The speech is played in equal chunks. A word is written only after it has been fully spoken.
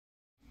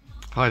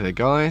Hi there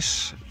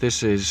guys,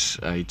 this is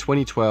a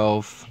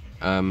 2012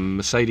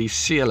 Mercedes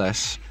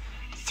CLS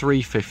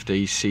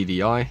 350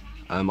 CDI.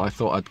 I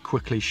thought I'd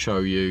quickly show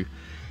you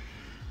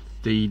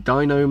the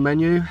dyno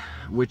menu,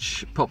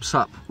 which pops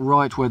up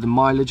right where the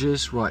mileage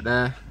is, right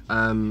there.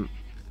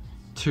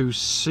 To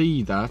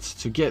see that,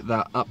 to get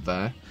that up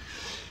there,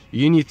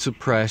 you need to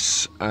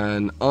press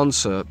an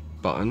answer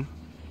button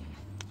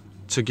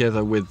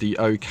together with the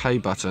OK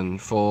button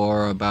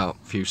for about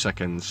a few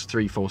seconds,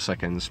 3-4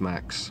 seconds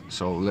max.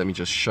 So let me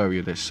just show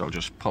you this. I'll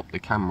just pop the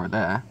camera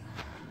there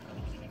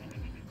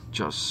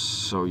just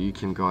so you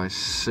can guys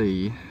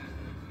see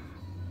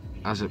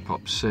as it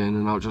pops in,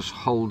 and I'll just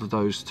hold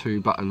those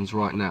two buttons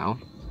right now.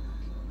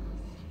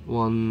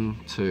 1,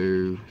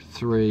 2,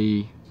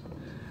 3,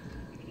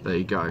 there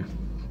you go.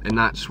 And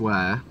that's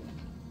where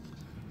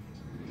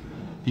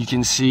you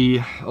can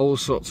see all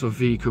sorts of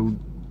vehicle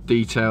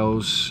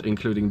details,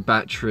 including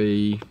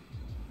battery,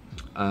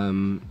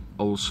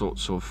 all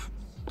sorts of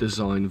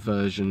design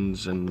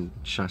versions and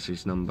chassis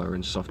number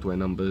and software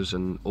numbers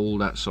and all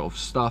that sort of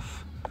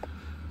stuff.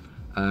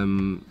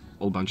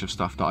 Whole bunch of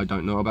stuff that I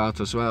don't know about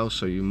as well,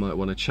 so you might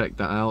want to check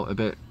that out a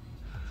bit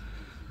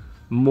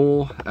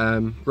more.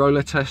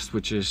 Roller test,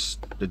 which is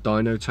the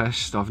dyno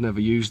test, I've never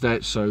used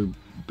it, so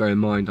bear in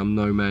mind I'm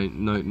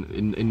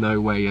in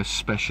no way a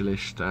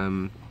specialist.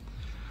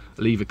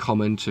 Leave a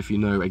comment if you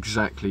know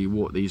exactly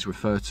what these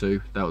refer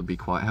to, that would be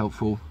quite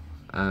helpful.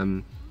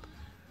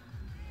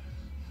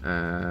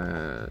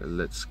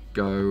 Let's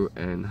go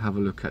and have a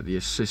look at the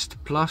Assist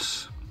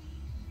Plus,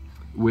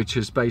 which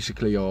is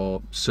basically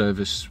your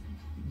service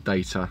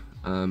data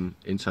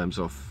in terms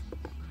of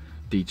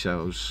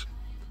details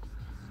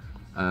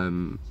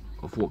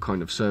of what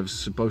kind of service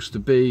it's supposed to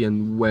be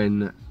and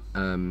when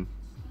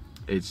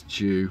it's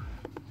due,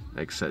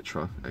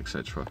 etc,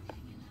 etc.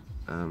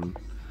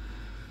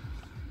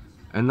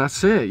 And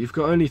that's it. You've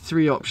got only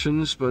 3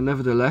 options, but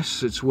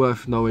nevertheless it's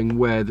worth knowing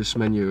where this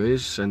menu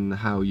is and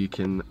how you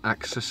can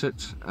access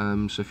it.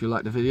 So if you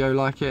like the video,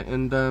 like it,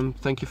 and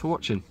thank you for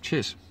watching.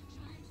 Cheers.